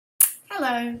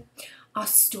Hello. Our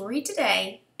story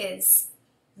today is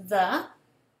The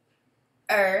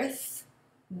Earth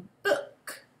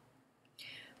Book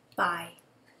by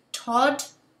Todd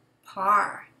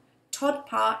Parr. Todd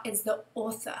Parr is the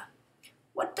author.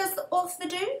 What does the author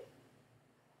do?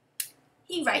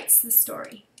 He writes the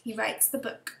story. He writes the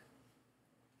book.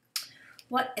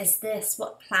 What is this?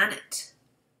 What planet?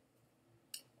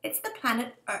 It's the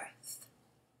planet Earth.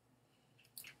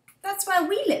 That's where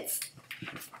we live.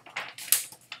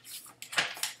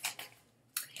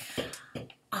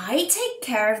 I take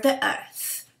care of the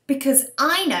earth because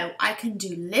I know I can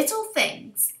do little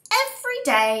things every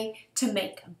day to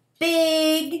make a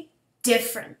big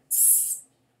difference.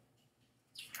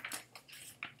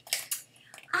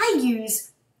 I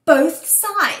use both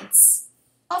sides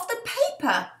of the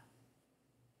paper.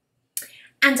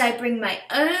 And I bring my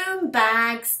own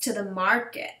bags to the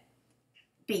market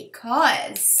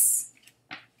because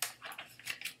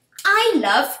I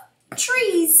love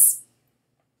trees.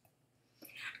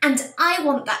 And I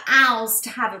want the owls to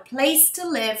have a place to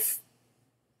live.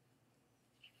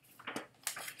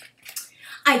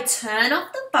 I turn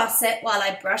off the faucet while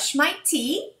I brush my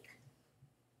teeth.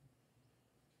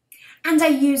 And I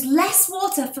use less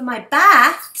water for my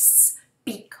baths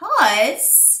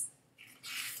because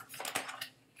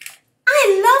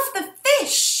I love the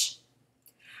fish.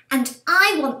 And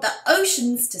I want the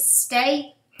oceans to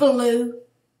stay blue.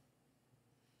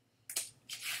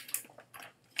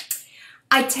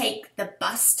 I take the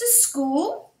bus to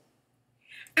school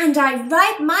and I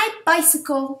ride my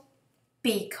bicycle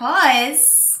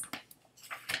because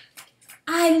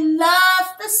I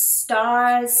love the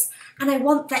stars and I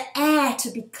want the air to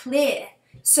be clear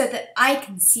so that I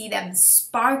can see them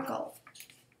sparkle.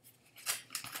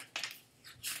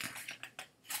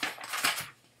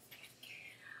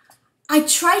 I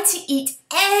try to eat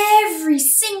every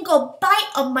single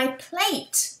bite of my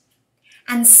plate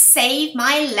and save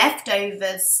my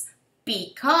leftovers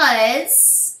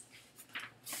because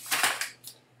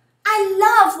I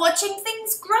love watching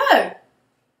things grow.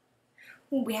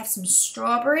 Ooh, we have some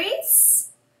strawberries,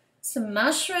 some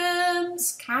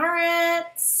mushrooms,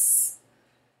 carrots,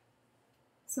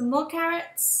 some more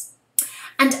carrots.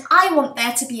 And I want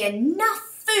there to be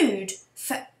enough food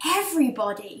for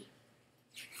everybody.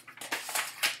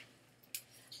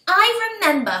 I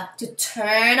remember to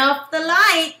turn off the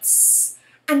lights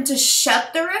and to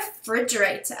shut the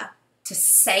refrigerator to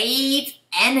save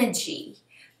energy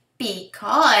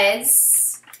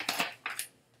because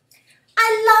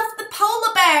I love the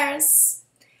polar bears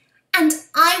and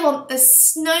I want the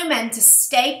snowmen to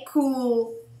stay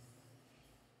cool.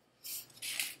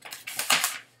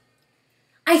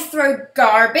 I throw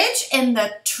garbage in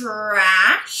the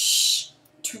trash.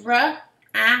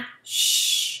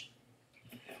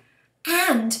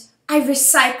 And I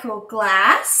recycle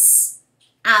glass,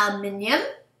 aluminium,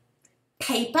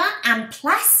 paper and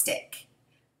plastic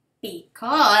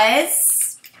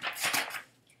because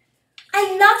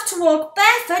I love to walk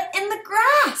barefoot in the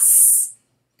grass.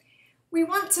 We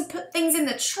want to put things in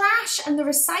the trash and the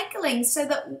recycling so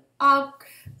that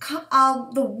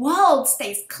the world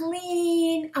stays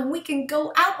clean and we can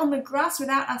go out on the grass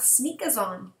without our sneakers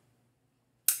on.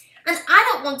 And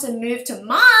I don't want to move to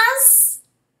Mars.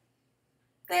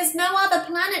 There's no other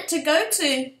planet to go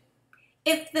to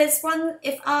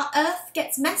if our Earth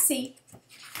gets messy.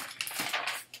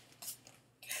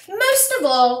 Most of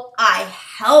all, I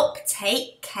help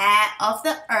take care of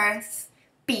the Earth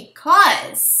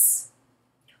because,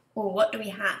 what do we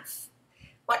have?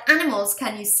 What animals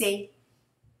can you see?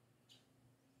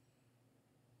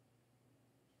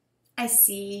 I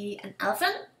see an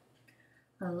elephant,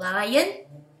 a lion,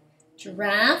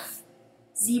 giraffe,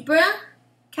 zebra,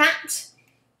 cat,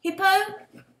 hippo.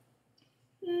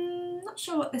 Not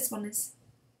sure what this one is.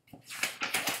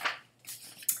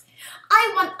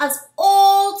 I want us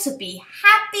all to be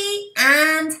happy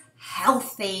and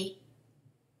healthy.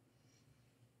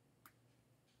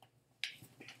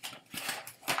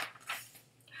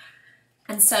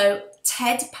 And so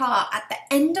Ted Parr, at the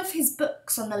end of his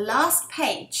books on the last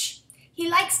page, he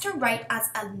likes to write as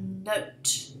a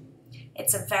note.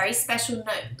 It's a very special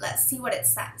note. Let's see what it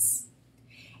says.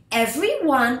 Every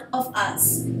one of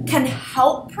us can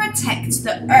help protect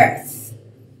the earth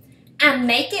and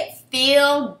make it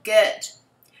feel good.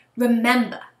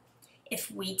 Remember,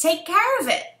 if we take care of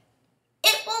it,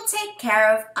 it will take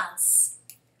care of us.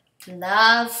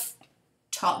 Love,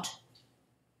 Todd.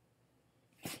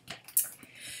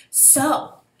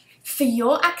 So, for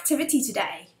your activity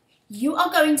today, you are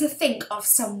going to think of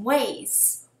some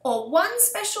ways or one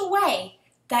special way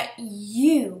that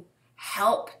you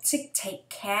help to take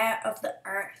care of the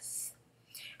earth.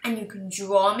 and you can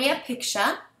draw me a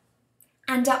picture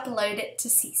and upload it to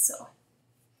Seesaw.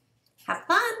 Have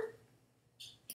fun!